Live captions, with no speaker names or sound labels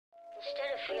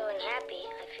Instead of feeling happy,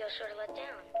 I feel sort of let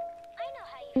down. I know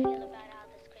how you feel about all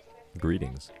this Christmas.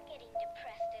 Greetings. Getting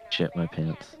depressed and all Shit my that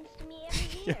pants. happens to me every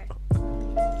year.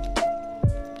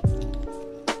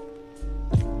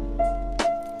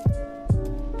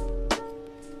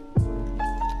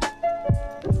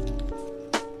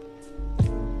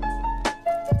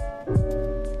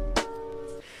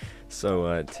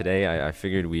 So today I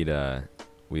figured we'd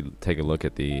take a look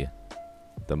at the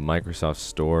Microsoft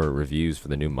Store reviews for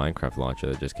the new Minecraft launcher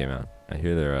that just came out. I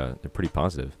hear they're pretty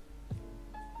positive.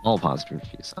 All positive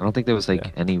reviews. I don't think there was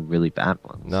like any really bad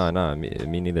ones. No, me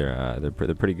neither. They're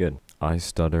pretty good. I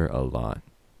stutter a lot.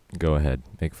 Go ahead,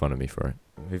 make fun of me for it.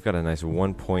 We've got a nice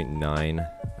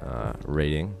 1.9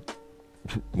 rating,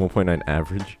 1.9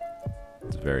 average.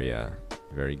 It's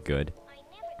very good.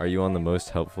 Are you on the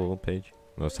most helpful page?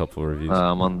 Most helpful reviews?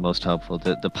 I'm on the most helpful.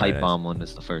 The pipe Nice. bomb one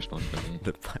is the first one for me.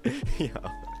 Yeah.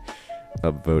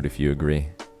 Upvote if you agree.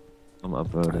 I'm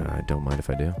upvoting. I don't mind if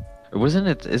I do. Or isn't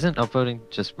upvoting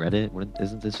just Reddit?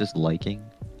 Isn't this just liking?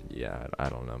 Yeah, I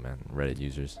don't know, man. Reddit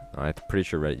users. I'm pretty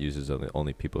sure Reddit users are the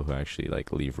only people who actually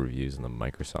like leave reviews in the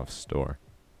Microsoft Store.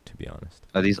 To be honest,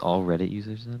 Are these all Reddit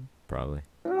users then? probably.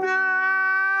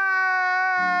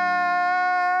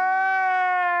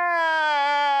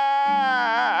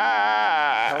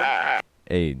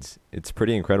 AIDS. It's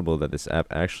pretty incredible that this app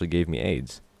actually gave me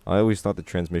AIDS. I always thought the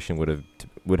transmission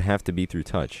would have to be through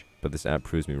touch, but this app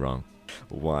proves me wrong.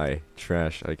 Why?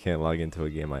 Trash. I can't log into a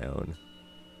game I own.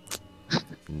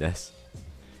 Ness.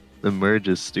 The merge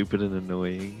is stupid and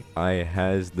annoying. I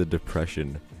has the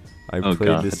depression. I Oh, played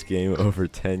God. this game over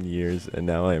 10 years and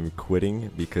now I am quitting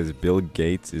because Bill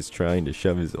Gates is trying to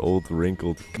shove his old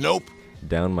wrinkled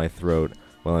down my throat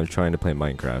while I'm trying to play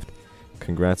Minecraft.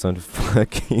 Congrats on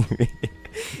fucking me.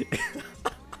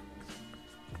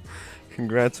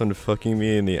 Congrats on fucking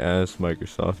me in the ass,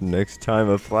 Microsoft. Next time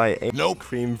apply a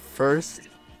cream first.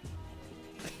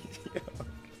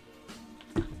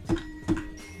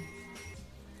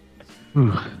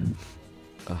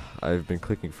 I've been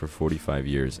clicking for 45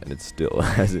 years and it still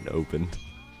hasn't opened.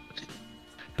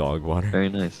 Dog water. Very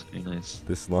nice, very nice.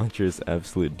 This launcher is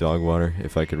absolute dog water.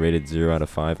 If I could rate it 0 out of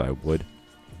 5, I would.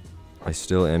 I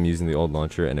still am using the old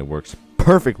launcher and it works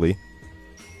perfectly.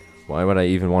 Why would I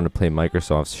even want to play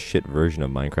Microsoft's shit version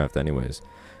of Minecraft anyways?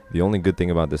 The only good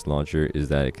thing about this launcher is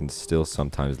that it can still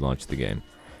sometimes launch the game.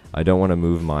 I don't want to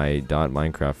move my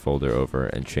 .minecraft folder over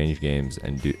and change names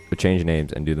and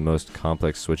do the most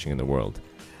complex switching in the world.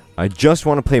 I just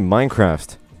want to play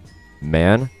Minecraft,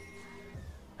 man.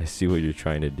 I see what you're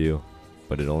trying to do,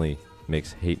 but it only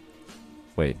makes hate.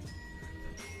 Wait.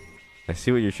 I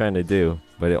see what you're trying to do,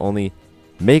 but it only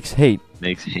makes hate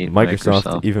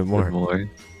Microsoft even more.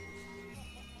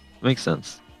 Makes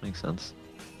sense. Makes sense.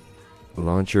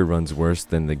 Launcher runs worse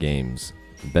than the games.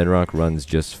 Bedrock runs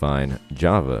just fine.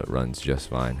 Java runs just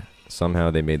fine. Somehow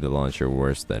they made the launcher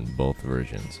worse than both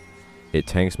versions. It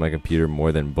tanks my computer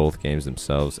more than both games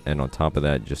themselves, and on top of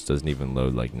that, just doesn't even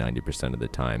load like 90% of the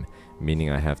time,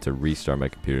 meaning I have to restart my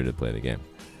computer to play the game.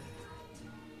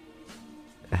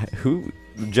 Who,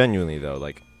 genuinely though,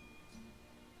 like,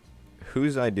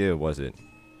 whose idea was it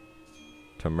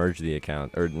to merge the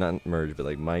account, or not merge, but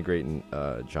like migrating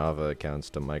Java accounts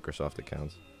to Microsoft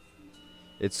accounts?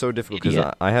 It's so difficult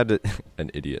because I had to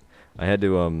an idiot. I had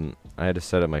to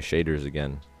set up my shaders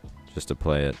again just to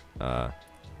play it,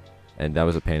 and that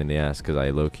was a pain in the ass because I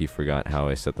low-key forgot how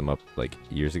I set them up like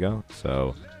years ago.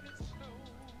 So,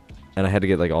 and I had to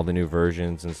get like all the new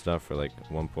versions and stuff for like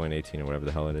 1.18 or whatever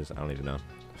the hell it is. I don't even know.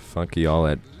 Fuck y'all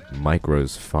at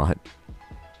Micro's fought.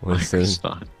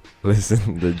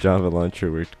 Listen, the Java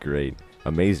launcher worked great.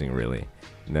 Amazing, really.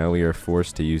 Now we are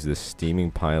forced to use this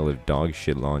steaming pile of dog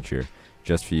shit launcher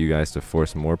just for you guys to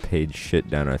force more paid shit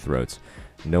down our throats.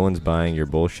 No one's buying your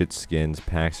bullshit skins,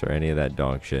 packs, or any of that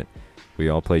dog shit. We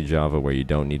all play Java where you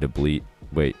don't need to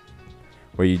where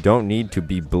you don't need to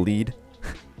be bleed.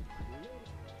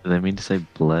 Did I mean to say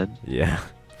bled? Yeah,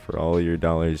 for all your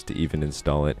dollars to even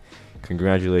install it.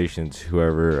 Congratulations,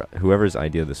 whoever's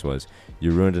idea this was.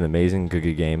 You ruined an amazing good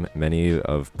game many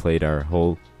have played our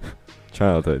whole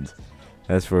childhoods.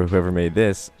 As for whoever made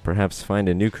this, perhaps find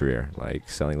a new career, like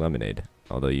selling lemonade,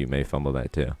 although you may fumble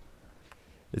that too.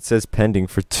 It says pending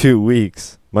for 2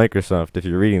 weeks. Microsoft, if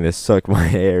you're reading this, suck my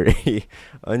hairy,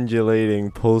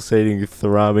 undulating, pulsating,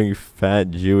 throbbing,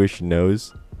 fat Jewish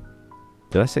nose.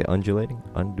 Did I say undulating?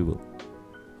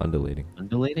 Undulating.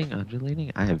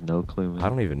 Undulating? I have no clue, man. I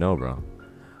don't even know, bro.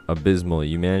 Abysmal,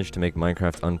 you managed to make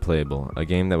Minecraft unplayable, a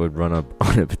game that would run up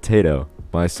on a potato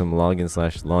by some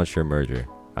login/launcher merger.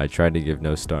 I tried to give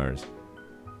no stars.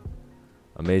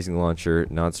 Amazing launcher,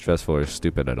 not stressful or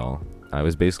stupid at all. I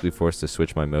was basically forced to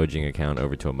switch my Mojang account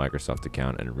over to a Microsoft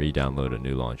account and re-download a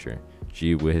new launcher.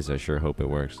 Gee whiz, I sure hope it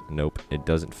works. Nope, it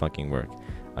doesn't fucking work.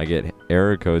 I get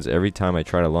error codes every time I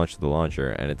try to launch the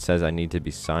launcher, and it says I need to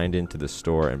be signed into the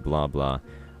store and blah blah.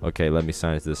 Okay, let me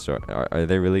sign into the store. Are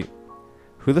they really?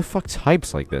 Who the fuck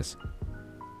types like this?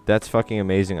 That's fucking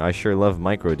amazing. I sure love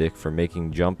Microdick for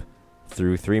making jump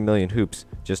through 3 million hoops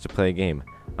just to play a game.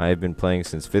 I have been playing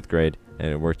since 5th grade,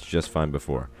 and it worked just fine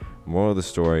before. Moral of the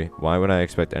story, why would I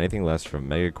expect anything less from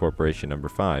Mega Corporation number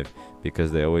 5?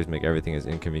 Because they always make everything as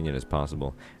inconvenient as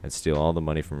possible, and steal all the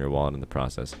money from your wallet in the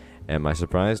process. Am I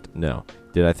surprised? No.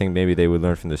 Did I think maybe they would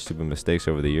learn from their stupid mistakes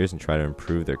over the years and try to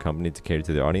improve their company to cater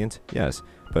to their audience? Yes.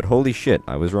 But holy shit,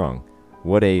 I was wrong.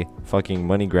 What a fucking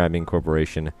money-grabbing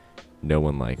corporation no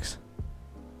one likes.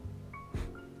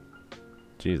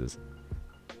 Jesus.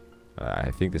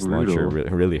 I think this launcher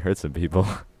really hurts some people.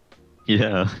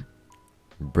 Yeah.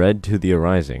 Bread to the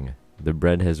arising. The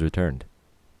bread has returned.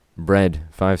 Bread,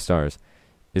 5 stars.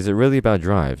 Is it really about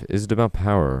drive? Is it about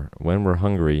power? When we're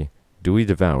hungry, do we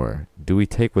devour? Do we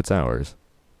take what's ours?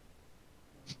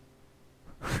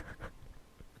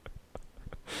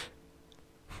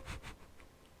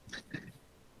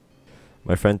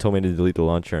 My friend told me to delete the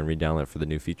launcher and re-download it for the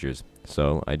new features,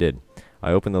 so I did.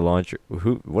 I opened the launcher.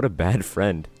 What a bad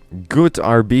friend. Gut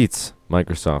Arbeits.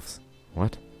 Microsoft.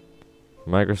 What?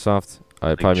 Microsoft.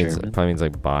 It probably means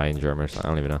like buy in German. I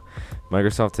don't even know.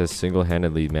 Microsoft has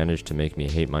single-handedly managed to make me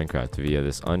hate Minecraft via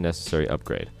this unnecessary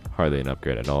upgrade. Hardly an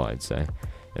upgrade at all, I'd say.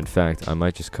 In fact, I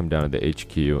might just come down to the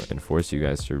HQ and force you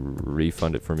guys to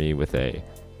refund it for me with a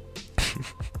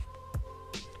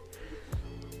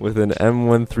with an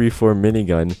M134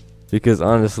 minigun, because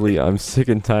honestly, I'm sick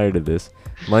and tired of this.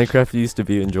 Minecraft used to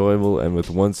be enjoyable, and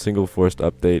with one single forced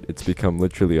update, it's become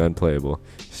literally unplayable.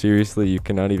 Seriously, you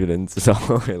cannot even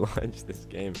install or launch this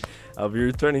game. I'll be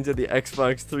returning to the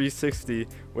Xbox 360,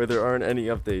 where there aren't any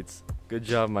updates. Good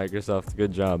job, Microsoft,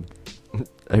 good job.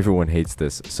 Everyone hates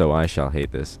this, so I shall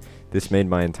hate this. This made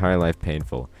my entire life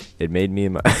painful. It made me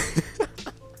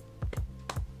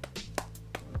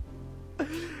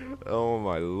Oh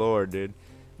my lord, dude.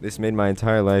 This made my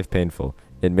entire life painful.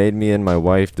 It made me and my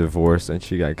wife divorce, and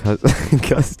she got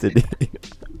custody.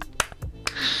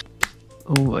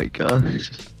 Oh my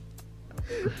gosh.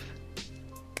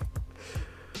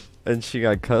 And she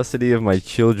got custody of my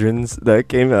children's that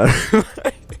came out of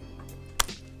my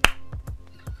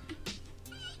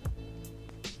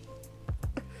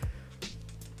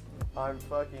I'm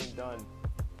fucking done.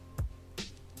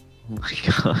 Oh my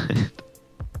god.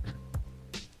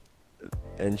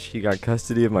 And she got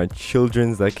custody of my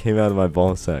children's that came out of my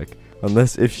ball sack.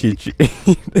 Unless if she cheated.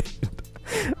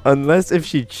 Unless if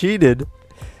she cheated,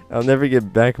 I'll never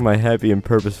get back my happy and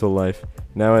purposeful life.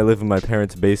 Now I live in my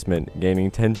parents' basement, gaining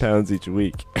 10 pounds each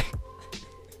week.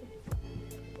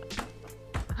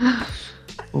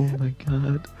 Oh my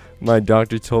god. My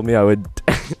doctor told me I would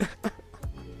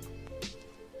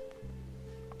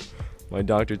My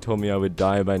doctor told me I would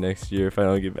die by next year if I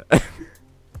don't get back.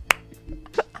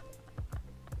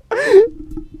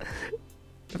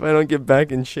 If I don't get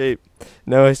back in shape.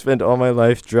 Now I spend all my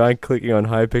life dry clicking on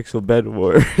Hypixel Bed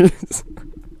Wars.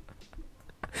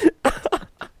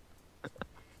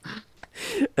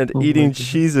 And eating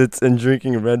Cheez-Its and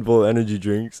drinking Red Bull energy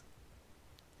drinks.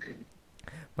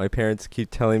 My parents keep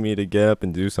telling me to get up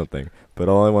and do something, but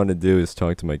all I want to do is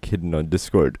talk to my kitten on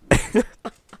Discord.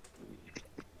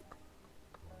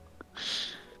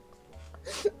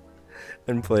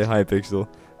 And play Hypixel.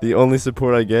 The only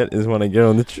support I get is when I get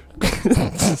on the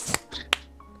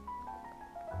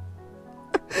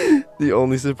the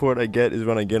only support I get is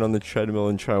when I get on the treadmill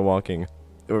and try walking.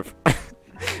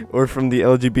 Or from the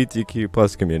LGBTQ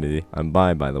plus community. I'm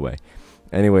bi, by the way.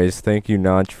 Anyways, thank you,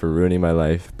 Notch, for ruining my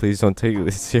life. Please don't take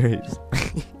this serious.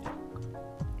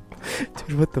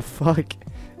 Dude, what the fuck?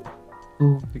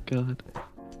 Oh my god.